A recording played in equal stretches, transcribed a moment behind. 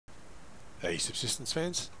Hey Subsistence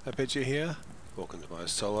fans, Arpeggio here. Welcome to my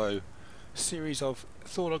solo series of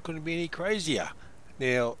Thought I Couldn't Be Any Crazier.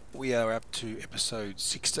 Now, we are up to episode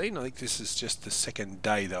 16. I think this is just the second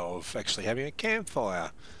day though of actually having a campfire.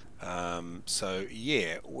 So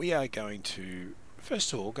yeah, we are going to,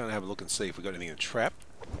 first of all, going to have a look and see if we've got anything in the trap.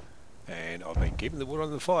 And I've been keeping the wood on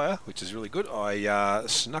the fire, which is really good. I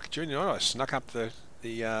snuck during the night, I snuck up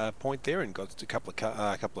the point there and got a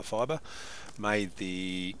couple of fibre, made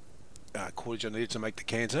the cordage I needed to make the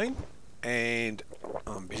canteen, and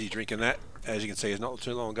I'm busy drinking that. As you can see, it's not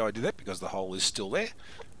too long ago I did that because the hole is still there.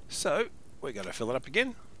 So we're going to fill it up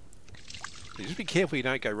again. Just be careful you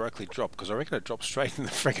don't go right click drop, because I reckon it drops straight in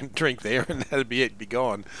the freaking drink there and that'll be it, be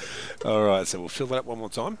gone. Alright, so we'll fill that up one more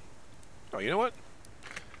time. Oh, you know what?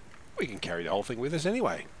 We can carry the whole thing with us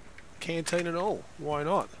anyway. Canteen and all. Why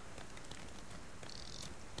not?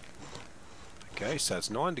 Okay, so it's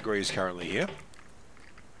 9 degrees currently here.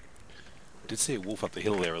 Did see a wolf up the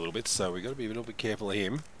hill there a little bit, so we've got to be a little bit careful of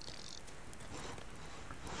him.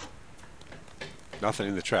 Nothing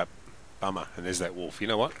in the trap. Bummer. And there's that wolf. You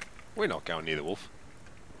know what? We're not going near the wolf.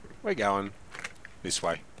 We're going this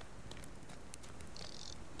way.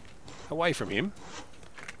 Away from him.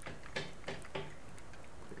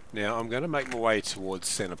 Now I'm going to make my way towards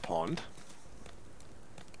Centre Pond.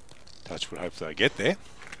 Touchwood, hopefully I get there.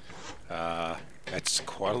 That's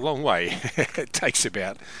quite a long way. It takes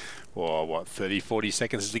about, well, what, 30-40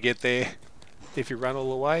 seconds to get there if you run all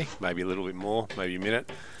the way. Maybe a little bit more, maybe a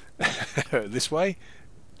minute. This way,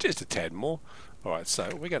 just a tad more. Alright, so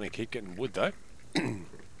we're going to keep getting wood though.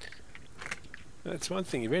 That's one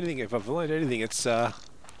thing, if I've learned anything, it's to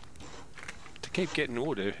keep getting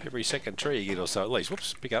wood every second tree you get or so at least.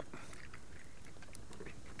 Whoops, pick up.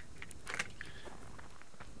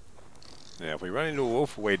 Now if we run into a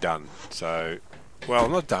wolf, we're done. So, well,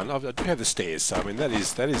 I'm not done. I do have the stairs, so I mean that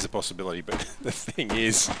is a possibility. But the thing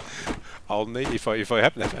is, I'll need, if I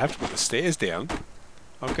happen to have to put the stairs down,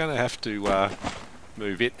 I'm going to have to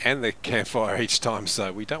move it and the campfire each time.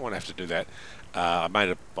 So we don't want to have to do that. I made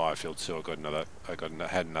a biofield, so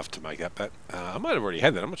had enough to make up that. I might have already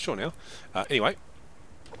had that. I'm not sure now. Anyway,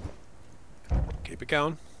 keep it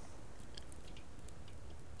going.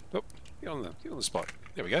 Oh, get on the spot.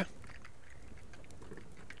 There we go.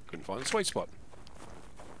 Couldn't find the sweet spot.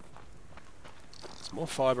 Some more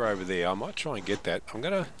fibre over there. I might try and get that. I'm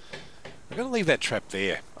gonna leave that trap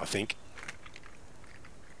there, I think.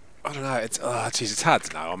 I don't know. It's geez, it's hard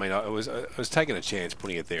to know. I mean, I was taking a chance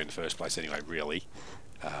putting it there in the first place anyway, really,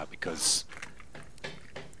 because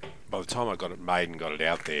by the time I got it made and got it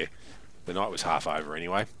out there, the night was half over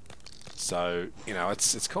anyway. So you know,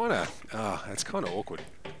 it's kind of awkward.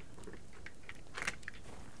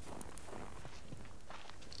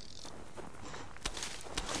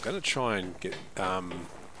 I'm going to try and get,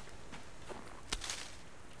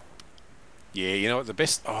 yeah, you know what, the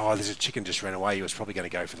best, oh, there's a chicken just ran away, he was probably going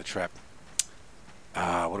to go for the trap.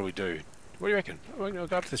 What do we do? What do you reckon? I'll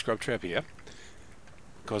go up to this grub trap here,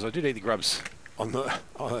 because I did eat the grubs on the,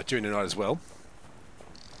 during the night as well.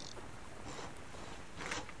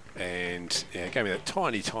 And, yeah, it gave me that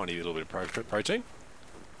tiny little bit of protein.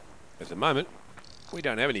 At the moment, we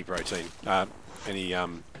don't have any protein,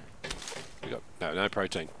 we got no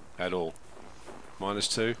protein at all.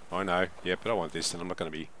 -2. I know. Yeah, but I want this, and I'm not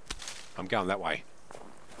going to be. I'm going that way.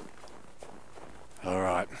 All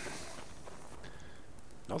right.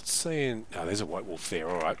 Not seeing. No, there's a white wolf there.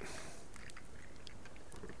 All right.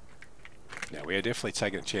 Now we are definitely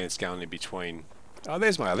taking a chance going in between. Oh,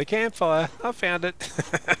 there's my other campfire. I found it.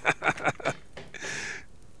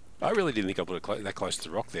 I really didn't think I put it that close to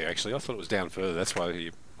the rock there. Actually, I thought it was down further. That's why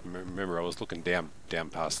you remember I was looking down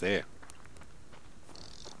past there.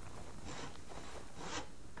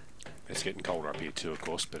 It's getting colder up here too, of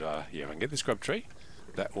course, but yeah, if I can get this grub tree,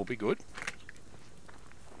 that will be good.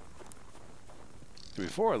 So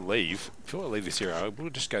before I leave this area, I will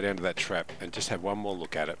just go down to that trap and just have one more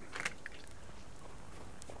look at it.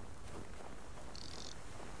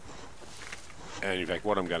 And in fact,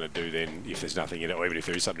 what I'm going to do then, if there's nothing in it, or even if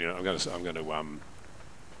there is something in it, I'm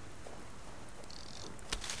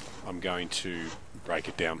going to break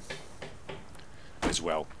it down as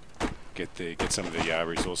well. Get some of the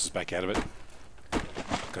resources back out of it,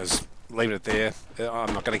 because leaving it there,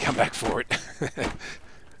 I'm not going to come back for it.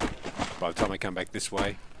 By the time I come back this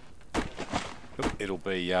way, it'll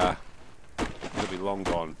be long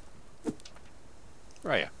gone.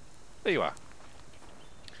 Right, there you are.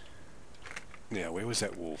 Now, where was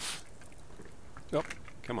that wolf? Oh,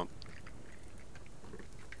 come on.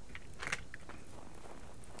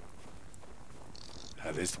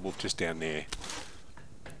 There's the wolf just down there.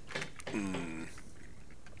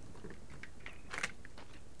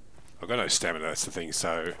 got no stamina, that's the thing,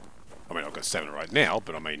 so... I mean, I've got stamina right now,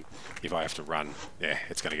 but I mean, if I have to run, yeah,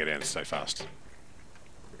 it's going to go down so fast.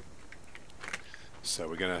 So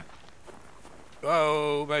we're going to...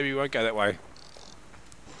 Oh, maybe we won't go that way.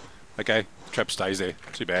 Okay, trap stays there.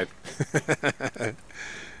 Too bad.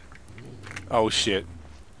 Oh, shit.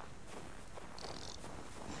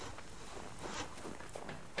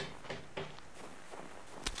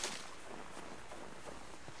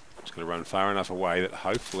 Just got to run far enough away that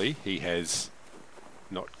hopefully he has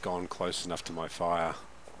not gone close enough to my fire.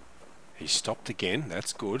 He stopped again.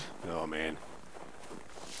 That's good. Oh, man.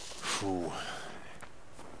 Whew.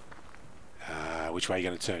 Which way are you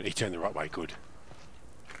going to turn? He turned the right way. Good.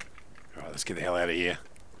 All right, let's get the hell out of here.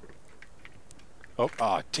 Oh,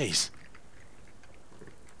 jeez.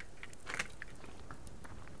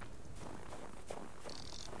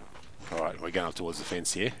 All right, we're going up towards the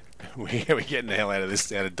fence here. We're getting the hell out of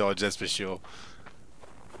this, out of Dodge, that's for sure.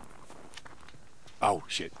 Oh,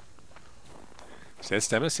 shit. See that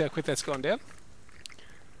stamina? See how quick that's gone down?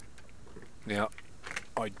 Now,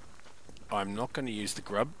 I'm not going to use the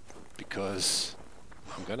grub because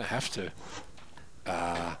I'm going to have to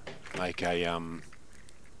make a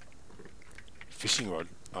fishing rod.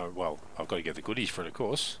 Well, I've got to get the goodies for it, of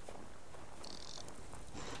course.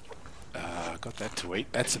 Got that to eat.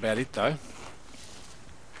 That's about it, though.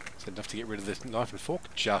 Is that enough to get rid of the knife and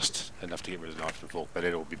fork? Just enough to get rid of the knife and fork, but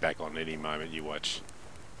it'll be back on any moment, you watch.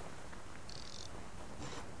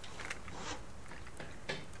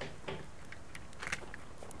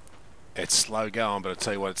 It's slow going, but I'll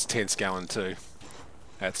tell you what, it's tense going too.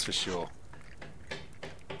 That's for sure.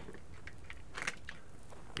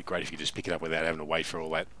 Be great if you just pick it up without having to wait for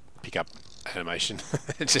all that pick-up animation.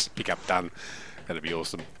 Just pick up done. That'd be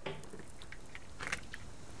awesome.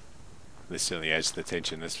 This certainly adds to the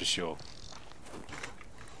tension, that's for sure.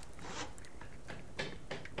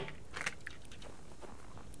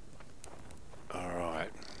 Alright.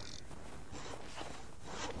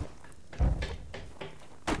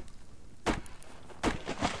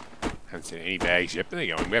 Haven't seen any bags yet, but there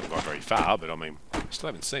you go. We haven't gone very far, but I mean, still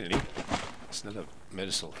haven't seen any. There's another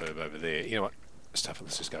medicinal herb over there. You know what? Stuff it,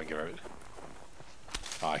 let's just go and get over it.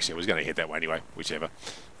 Oh, actually, I was going to head that way anyway, whichever.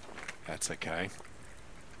 That's okay.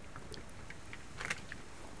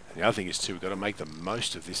 The other thing is too, we've got to make the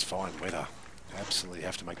most of this fine weather. Absolutely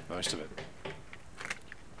have to make the most of it.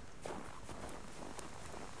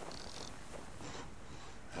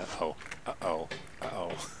 Uh-oh, uh-oh,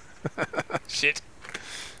 uh-oh. Shit.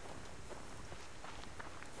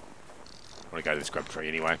 I want to go to this grub tree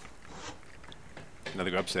anyway. Another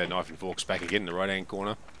grub, so that knife and fork's back again in the right-hand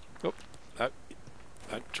corner. Oh, no,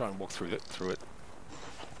 don't try and walk through it.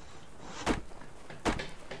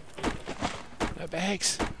 No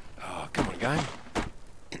bags. Oh, come on, game.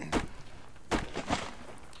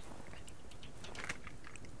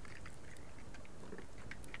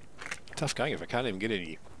 Tough going if I can't even get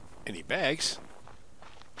any bags.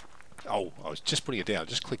 Oh, I was just putting it down.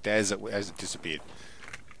 Just clicked as it disappeared.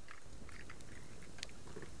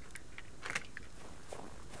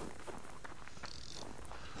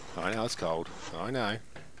 I know it's cold. I know.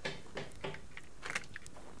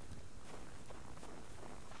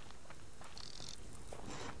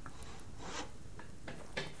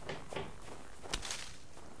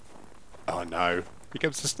 Oh no, here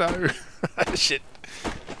comes the snow. Shit.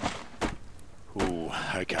 Ooh,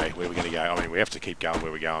 okay, where are we going to go? I mean, we have to keep going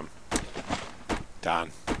where we're going.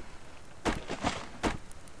 Done.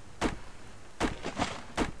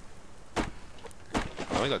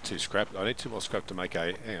 I've only got 2 scrap. I need 2 more scrap to make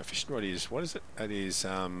a... Hang on, fishing rod is... What is it? That is...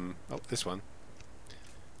 oh, this one.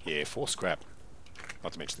 Yeah, 4 scrap.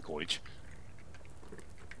 Not to mention the cordage.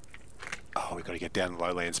 Oh, we've got to get down the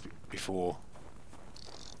lowlands before...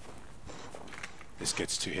 this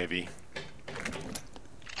gets too heavy.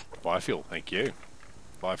 Biofuel, thank you.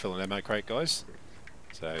 Biofuel and ammo crate, guys.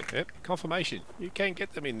 So, yep, confirmation. You can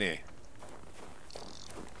get them in there.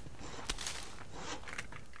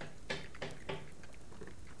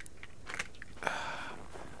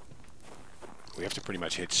 We have to pretty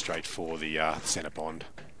much head straight for the centre pond.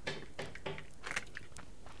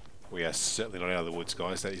 We are certainly not out of the woods,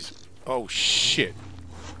 guys. That is... Oh, shit.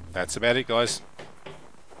 That's about it, guys.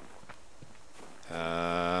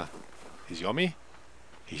 Is he on me?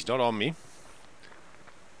 He's not on me.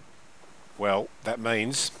 Well, that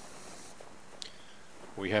means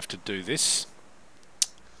we have to do this.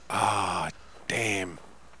 Ah, damn.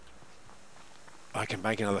 I can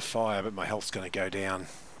make another fire, but my health's going to go down.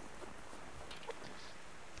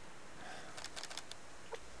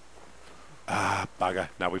 Ah, bugger.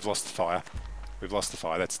 No, we've lost the fire. We've lost the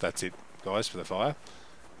fire. That's it, guys, for the fire.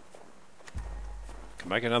 Can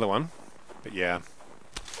make another one. But yeah,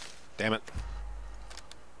 damn it.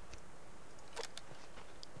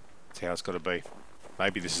 That's how it's got to be.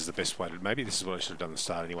 Maybe this is the best way to, maybe this is what I should have done at the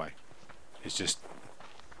start anyway. It's just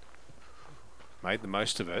made the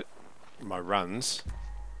most of it. My runs,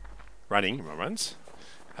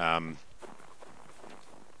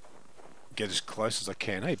 get as close as I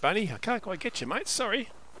can. Hey Bunny, I can't quite get you, mate, sorry.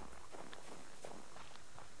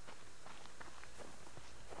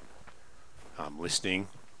 I'm listening,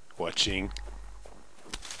 watching.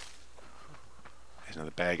 There's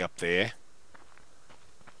another bag up there.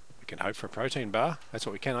 We can hope for a protein bar. That's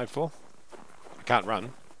what we can hope for. I can't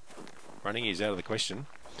run. Running is out of the question.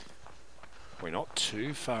 We're not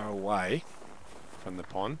too far away from the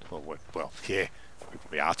pond. Well, yeah, we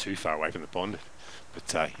probably are too far away from the pond.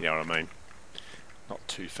 But you know what I mean. Not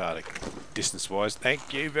too far to distance-wise.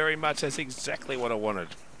 Thank you very much. That's exactly what I wanted.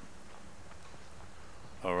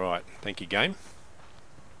 Alright, thank you, game.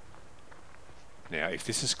 Now, if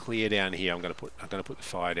this is clear down here, I'm gonna put the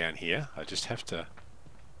fire down here. I just have to.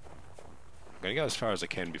 I'm gonna go as far as I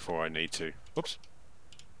can before I need to. Whoops.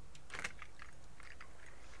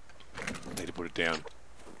 I need to put it down.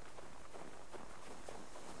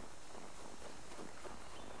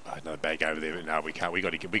 Oh, another bag over there, but no, we can't. We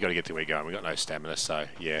got to get to where we're going. We got no stamina, so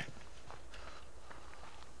yeah.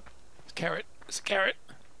 It's a carrot. It's a carrot.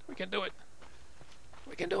 We can do it.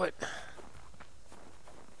 We can do it.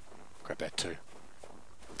 Grab that too.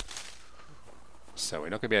 So we're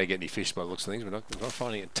not going to be able to get any fish by the looks of things. We're not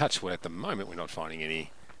finding it. Touchwood at the moment. We're not finding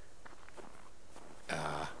any.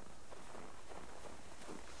 Any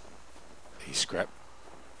scrap.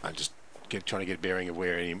 I'm just trying to get a bearing of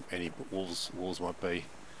where any wolves might be.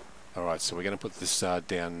 All right. So we're going to put this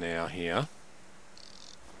down now here.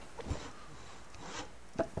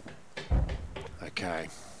 Okay.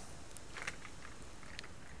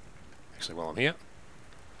 Actually, while I'm here.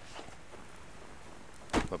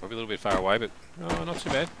 Well, probably a little bit far away, but oh, not too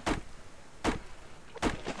bad.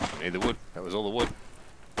 Need the wood. That was all the wood.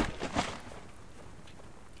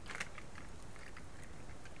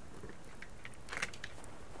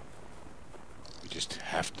 We just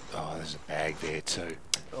have to. Oh, there's a bag there too.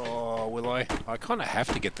 Oh, will I? I kind of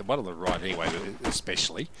have to get the one on the right anyway,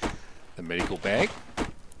 especially the medical bag.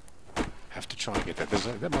 Have to try and get that.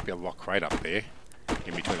 There might be a lock crate up there,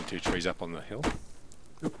 in between the two trees up on the hill.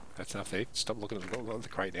 That's enough there. Stop looking at the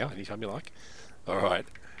crate now, anytime you like. Alright.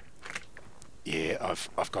 Yeah,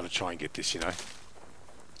 I've got to try and get this, you know.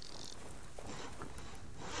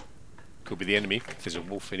 Could be the enemy, if there's a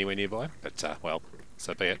wolf anywhere nearby. But, well,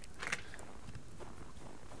 so be it.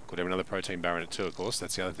 Could have another protein bar in it too, of course.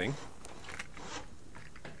 That's the other thing.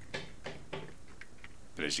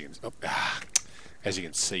 But as you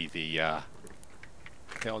can see, the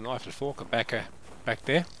old knife and fork are back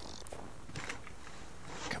there.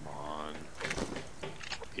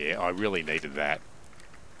 Yeah, I really needed that.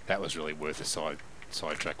 That was really worth a side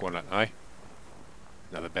track, wasn't it, eh?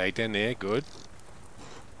 Another bag down there, good.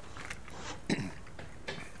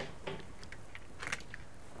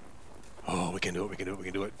 Oh, we can do it, we can do it, we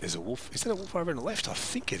can do it. There's a wolf. Is that a wolf over on the left? I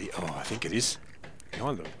think it is. Oh, I think it is.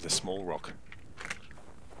 Behind the small rock.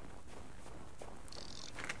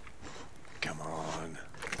 Come on.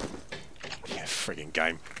 Yeah, friggin'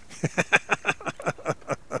 game.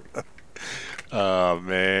 Oh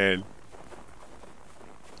man.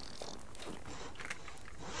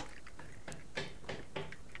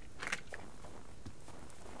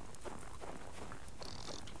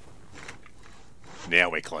 Now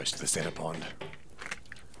we're close to the centre pond.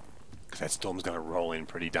 Because that storm's going to roll in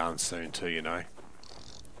pretty darn soon too, you know.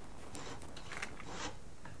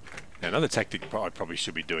 Now another tactic I probably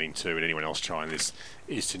should be doing too, and anyone else trying this,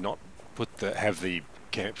 is to not have the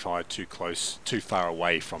campfire too far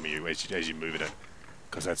away from you as you move it,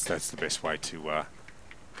 because that's the best way to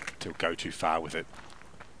go too far with it.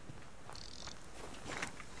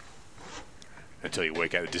 Until you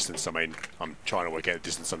work out the distance. I mean, I'm trying to work out the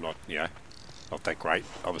distance. I'm not, you know, not that great,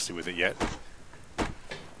 obviously, with it yet.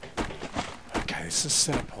 Okay, this is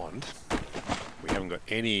centre pond. We haven't got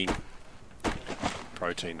any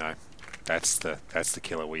protein though. That's the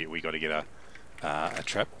killer. We got to get a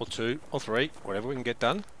trap or two or three, whatever we can get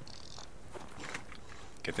done.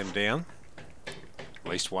 Get them down. At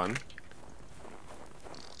least one.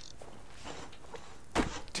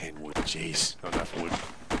 10 wood. Jeez, not enough wood.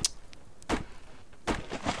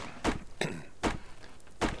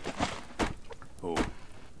 Oh,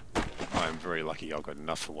 I am very lucky. I've got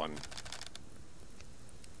enough for one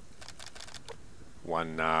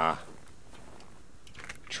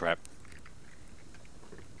trap.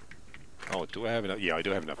 Oh, do I have enough? Yeah, I do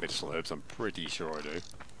have enough medicinal herbs. I'm pretty sure I do.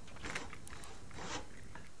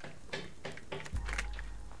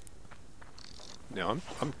 Now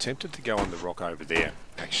I'm tempted to go on the rock over there,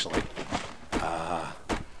 actually.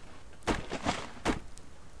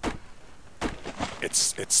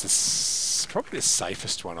 It's probably the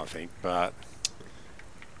safest one, I think, but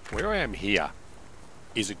where I am here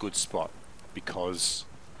is a good spot because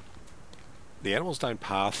the animals don't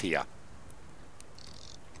path here.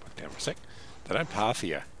 Put it down for a sec. They don't path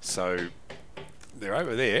here, so they're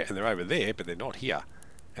over there and they're over there, but they're not here.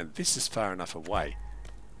 And this is far enough away.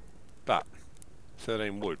 But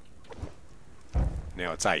 13 wood.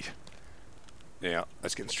 Now it's 8. Now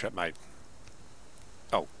let's get this trap made.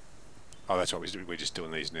 Oh, that's right. We're just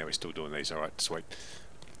doing these now. We're still doing these. All right, sweet.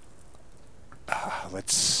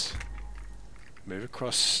 Let's move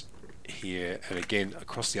across here, and again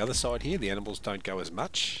across the other side here. The animals don't go as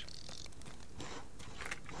much.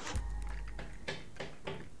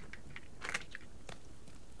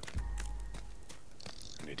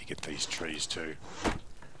 I need to get these trees too.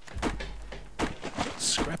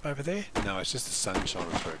 Scrap over there? No, it's just the sun shining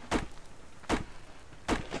through.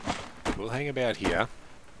 We'll hang about here.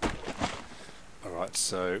 Alright,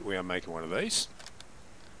 so we are making one of these.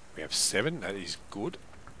 We have 7, that is good.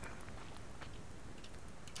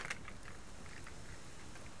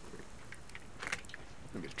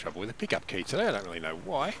 A bit of trouble with the pickup key today, I don't really know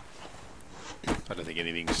why. I don't think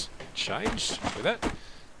anything's changed with that.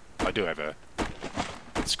 I do have a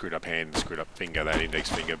screwed up hand, screwed up finger, that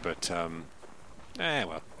index finger, but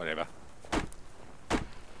well, whatever.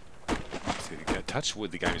 Touch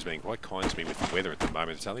wood, the game is being quite kind to me with the weather at the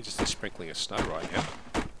moment. It's only just a sprinkling of snow right now.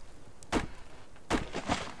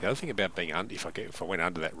 The other thing about being under, if I went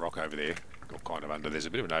under that rock over there, or kind of under, there's a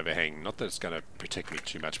bit of an overhang. Not that it's going to protect me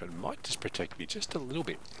too much, but it might just protect me just a little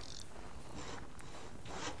bit.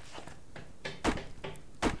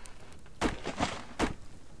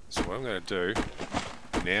 So what I'm going to do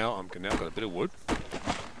now, I've got a bit of wood.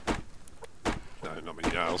 No, not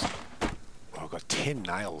many nails. Oh, I've got 10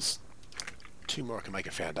 nails. 2 more I can make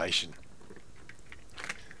a foundation.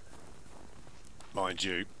 Mind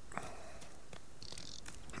you,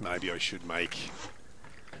 maybe I should make...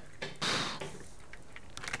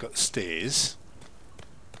 got the stairs.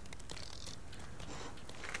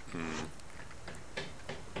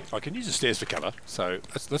 I can use the stairs for cover, so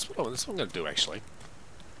that's what I'm going to do actually.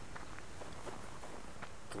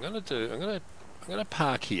 I'm going to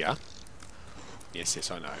park here. Yes,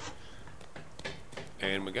 I know.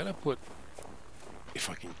 And we're going to put... If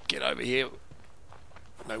I can get over here.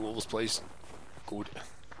 No walls, please. Good.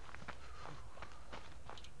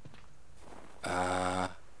 No,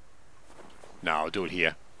 I'll do it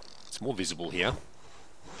here. It's more visible here.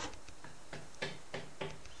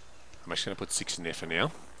 I'm actually going to put 6 in there for now.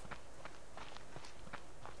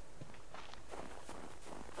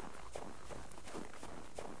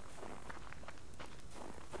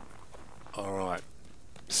 Alright.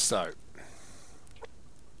 So...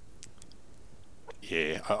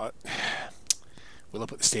 Yeah, will I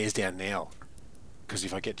put the stairs down now? Because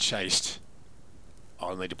if I get chased,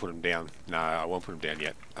 I'll need to put them down. No, I won't put them down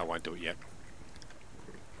yet. I won't do it yet.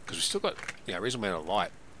 Because we've still got, a reasonable amount of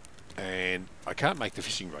light. And I can't make the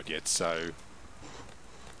fishing rod yet, so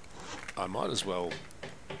I might as well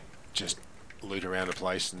just loot around a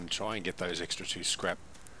place and try and get those extra 2 scrap.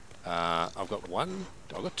 I've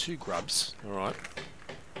got 2 grubs, alright.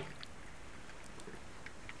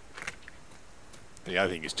 The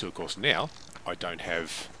other thing is too, of course, now I don't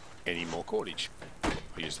have any more cordage. I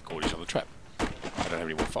use the cordage on the trap. I don't have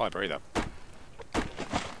any more fibre either.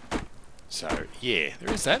 So, yeah,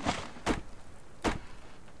 there is that.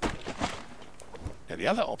 Now, the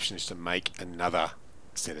other option is to make another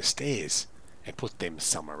set of stairs and put them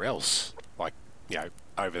somewhere else. Like,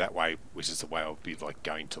 over that way, which is the way I'll be,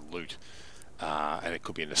 going to loot. And it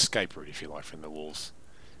could be an escape route, if you like, from the walls.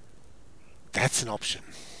 That's an option.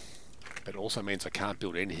 But it also means I can't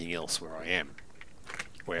build anything else where I am.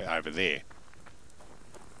 Over there.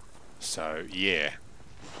 So, yeah.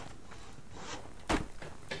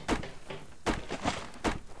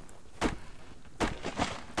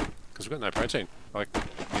 Because we've got no protein.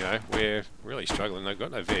 We're really struggling. They've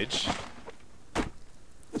got no veg.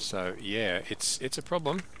 So, yeah, it's a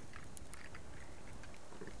problem.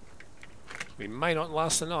 We may not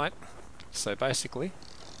last the night. So, basically...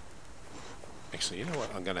 Actually, you know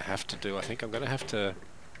what I'm going to have to do? I think I'm going to have to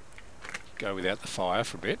go without the fire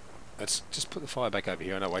for a bit. Let's just put the fire back over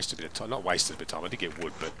here. I know I wasted a bit of time. Not wasted a bit of time. I did get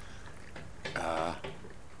wood, but...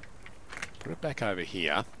 put it back over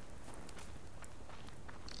here.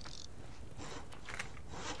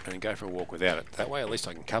 And go for a walk without it. That way at least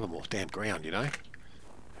I can cover more damn ground,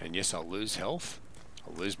 And yes, I'll lose health.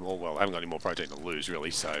 I'll lose more. Well, I haven't got any more protein to lose,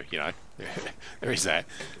 really, so, there is that.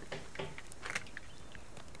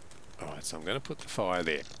 Right, so I'm going to put the fire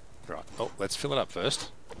there. Right, oh, let's fill it up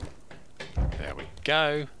first. There we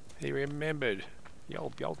go. He remembered.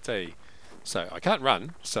 Yolty. So I can't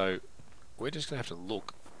run, so we're just going to have to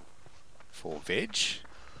look for veg.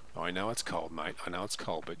 I know it's cold, mate. I know it's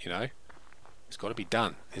cold, but you know, it's got to be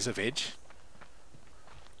done. There's a veg.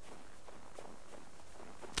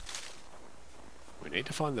 We need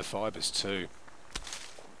to find the fibres too.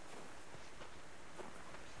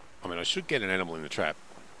 I mean, I should get an animal in the trap.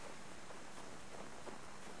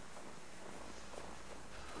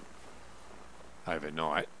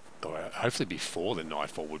 Overnight, or hopefully before the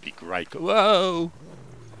nightfall would be great. Whoa!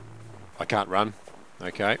 I can't run.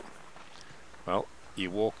 Okay. Well, you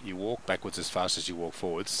walk backwards as fast as you walk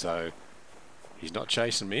forwards, so he's not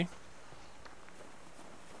chasing me.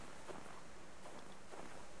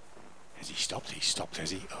 Has he stopped? He stopped, has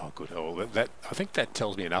he? Oh, good. Oh, that I think that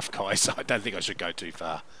tells me enough, Kai, so I don't think I should go too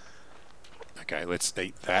far. Okay, let's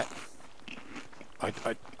eat that.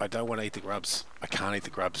 I don't want to eat the grubs. I can't eat the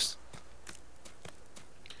grubs.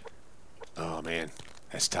 Oh, man.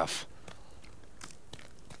 That's tough.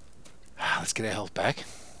 Let's get our health back.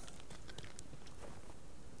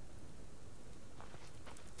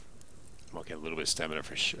 Might get a little bit of stamina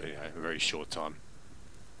for a very short time.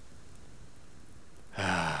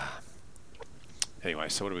 Anyway,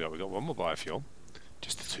 so what do we got? We got one more biofuel,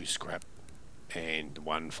 just the 2 scrap, and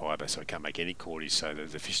 1 fibre, so we can't make any cordage. So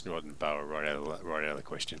the fishing rod and bow are right out of the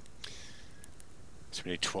question. So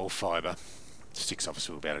we need 12 fibre. 6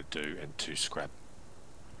 obviously we'll be able to do, and 2 scrap.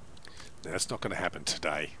 Now that's not going to happen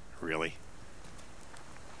today, really.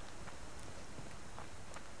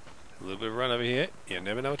 A little bit of run over here. You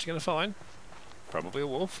never know what you're going to find. Probably a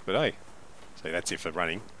wolf, but hey. So that's it for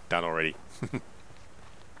running. Done already.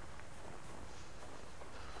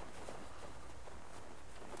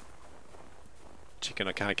 Chicken,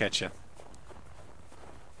 I can't catch you.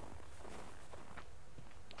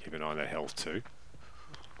 Keep an eye on that health too.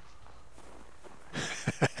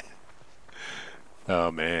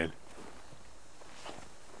 Oh man.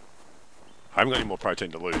 I haven't got any more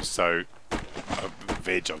protein to lose, so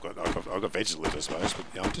veg, I've got veg to lose, I suppose, but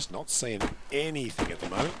I'm just not seeing anything at the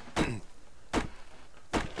moment.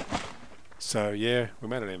 So yeah, we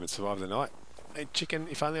may not even survive the night. Hey chicken,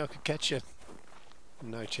 if only I could catch you.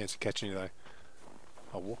 No chance of catching you though.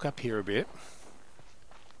 I'll walk up here a bit.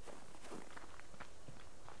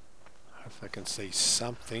 Hope I can see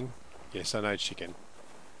something. Yes, I know chicken.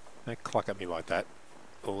 Don't cluck at me like that.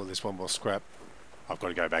 Oh, there's one more scrap. I've got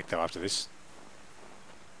to go back though after this.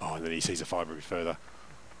 Oh, and then he sees a fibre a bit further.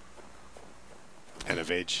 And a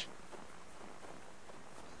veg.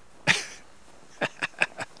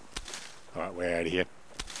 Alright, we're out of here.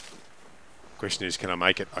 Question is, can I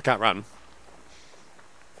make it? I can't run.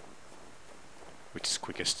 Which is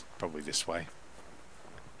quickest? Probably this way.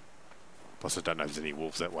 Plus I don't know if there's any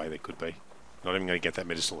wolves that way. There could be. Not even going to get that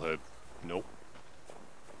medicinal herb. Nope.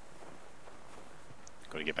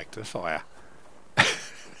 Got to get back to the fire.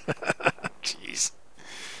 Jeez.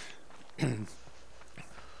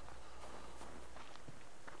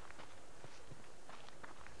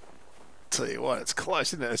 Tell you what, it's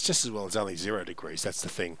close, isn't it? It's just as well it's only 0 degrees. That's the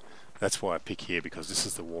thing. That's why I pick here, because this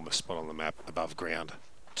is the warmest spot on the map above ground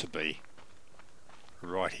to be.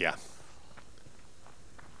 Right here.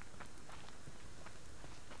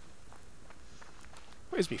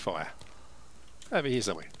 Where's me fire? Over here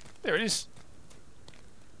somewhere. There it is.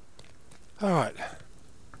 Alright.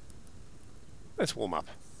 Let's warm up.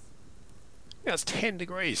 Now it's 10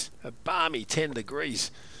 degrees. A balmy 10 degrees.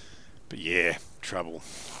 But yeah, trouble.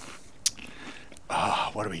 Ah,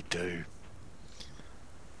 what do we do?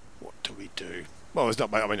 What do we do? Well, it's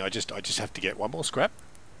not. I mean, I just have to get one more scrap,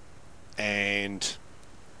 and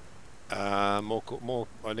more.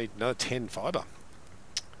 I need another 10 fibre.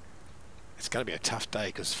 It's going to be a tough day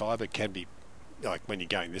because fibre can be like when you're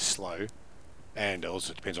going this slow, and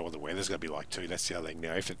also it depends on what the weather's going to be like too. That's the other thing.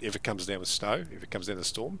 Now, if it comes down with snow, if it comes down with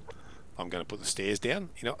storm, I'm going to put the stairs down.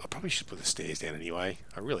 You know, I probably should put the stairs down anyway.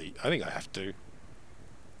 I think I have to.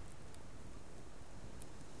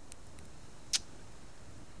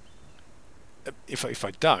 If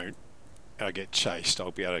I don't, and I get chased,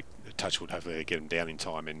 I'll be able to touch wood. Hopefully, get them down in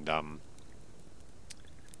time and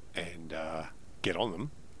get on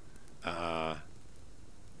them. But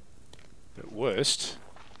worst,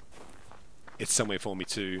 it's somewhere for me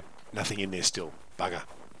to. Nothing in there still. Bugger.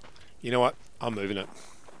 You know what? I'm moving it.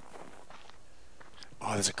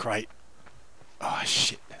 Oh, there's a crate. Oh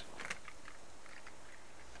shit.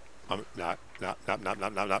 No.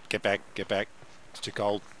 Get back. It's too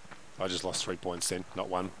cold. I just lost 3 points then, not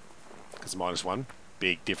 1, because -1.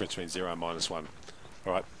 Big difference between 0 and -1.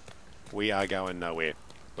 Alright, we are going nowhere.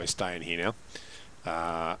 we're staying here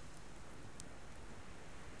now.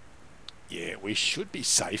 Yeah, we should be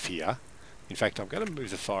safe here. In fact, I'm going to move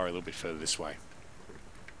the fire a little bit further this way.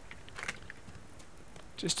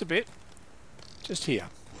 Just a bit. Just here.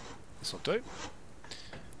 This will do.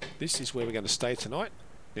 This is where we're going to stay tonight.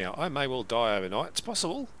 Now, I may well die overnight. It's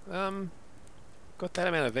possible. Got that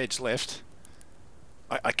amount of veg left.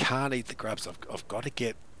 I can't eat the grubs. I've got to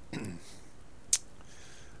get...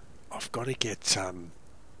 I've got to get a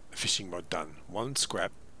fishing rod done. 1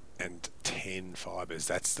 scrap and 10 fibres.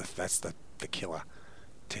 That's the killer.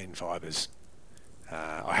 10 fibres.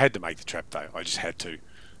 I had to make the trap though. I just had to.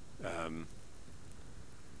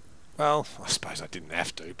 Well, I suppose I didn't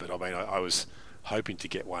have to, but I mean, I was hoping to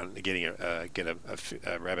get a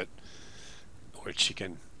rabbit or a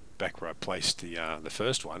chicken back where I placed the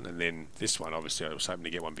first one, and then this one. Obviously, I was hoping to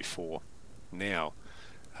get one before. Now,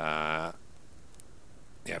 if I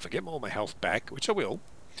get all my health back, which I will,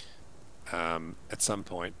 at some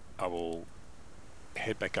point, I will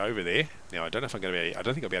head back over there. Now, I don't know if I'm going to be. I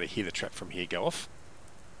don't think I'll be able to hear the trap from here go off,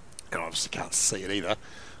 and I obviously can't see it either.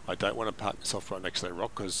 I don't want to park myself right next to that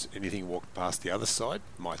rock because anything walked past the other side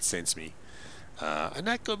might sense me, and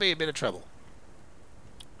that could be a bit of trouble.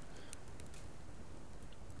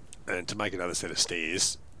 And to make another set of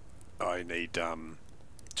stairs, I need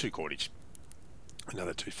 2 cordage,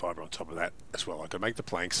 another 2 fibre on top of that as well. I can make the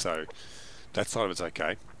planks, so that side of it's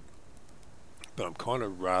okay. But I'm kind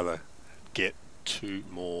of rather get 2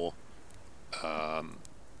 more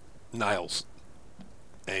nails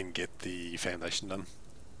and get the foundation done.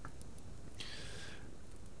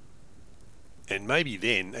 And maybe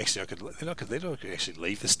then, actually, I could actually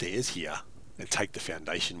leave the stairs here and take the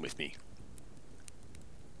foundation with me,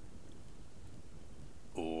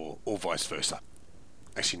 or vice versa.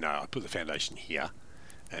 Actually, no, I put the foundation here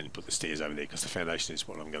and put the stairs over there because the foundation is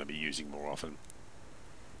what I'm going to be using more often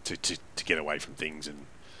to get away from things and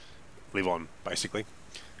live on, basically.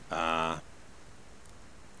 But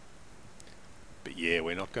yeah,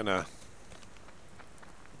 we're not gonna.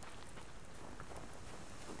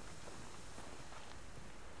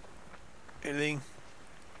 Anything?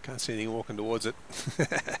 Can't see anything walking towards it.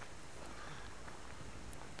 But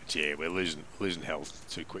yeah, we're losing health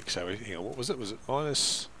too quick. So hang on, what was it? Was it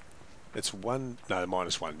minus? It's 1. No,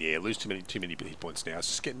 -1. Yeah, lose too many hit points now. It's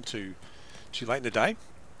just getting too late in the day.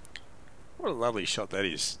 What a lovely shot that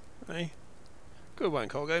is. Hey, good one,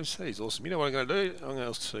 Cole Games. That is awesome. You know what I'm going to do? I'm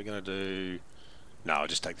also going to do. No, I'll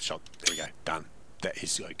just take the shot. There we go. Done. That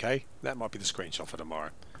is okay. That might be the screenshot for tomorrow.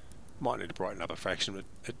 Might need to brighten up a fraction, but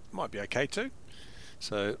it might be okay too.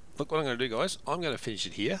 So, look, what I'm going to do, guys, I'm going to finish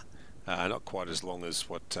it here. Not quite as long as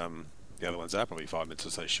what the other ones are, probably 5 minutes or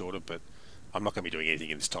so shorter, but I'm not going to be doing anything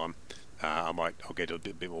in this time. I'll get a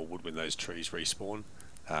bit more wood when those trees respawn,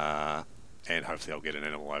 and hopefully I'll get an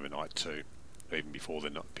animal overnight too, even before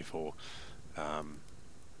oh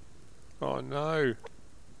no,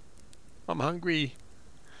 I'm hungry.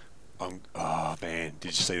 Oh man,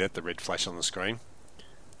 did you see that? The red flash on the screen.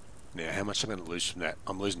 Now, how much am I going to lose from that?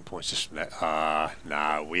 I'm losing points just from that.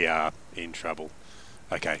 No, we are in trouble.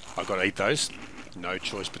 Okay, I've got to eat those. No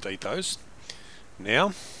choice but to eat those.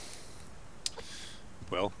 Now,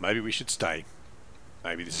 well, maybe we should stay.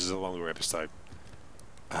 Maybe this is a longer episode.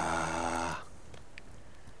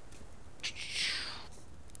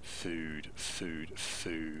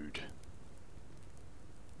 Food.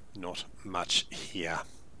 Not much here.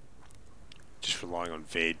 Just relying on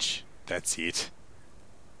veg. That's it.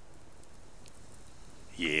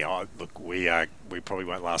 Yeah, look, we probably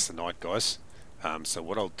won't last the night, guys. So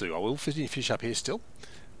what I'll do, I will finish up here still,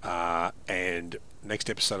 and next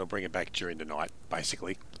episode I'll bring it back during the night,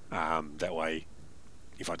 basically. That way,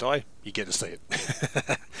 if I die, you get to see it.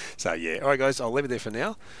 So yeah, all right, guys, I'll leave it there for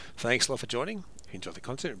now. Thanks a lot for joining. If you enjoyed the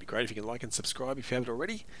content, it'd be great if you can like and subscribe if you haven't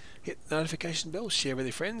already. Hit the notification bell, share with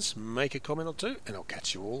your friends, make a comment or two, and I'll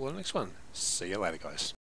catch you all on the next one. See you later, guys.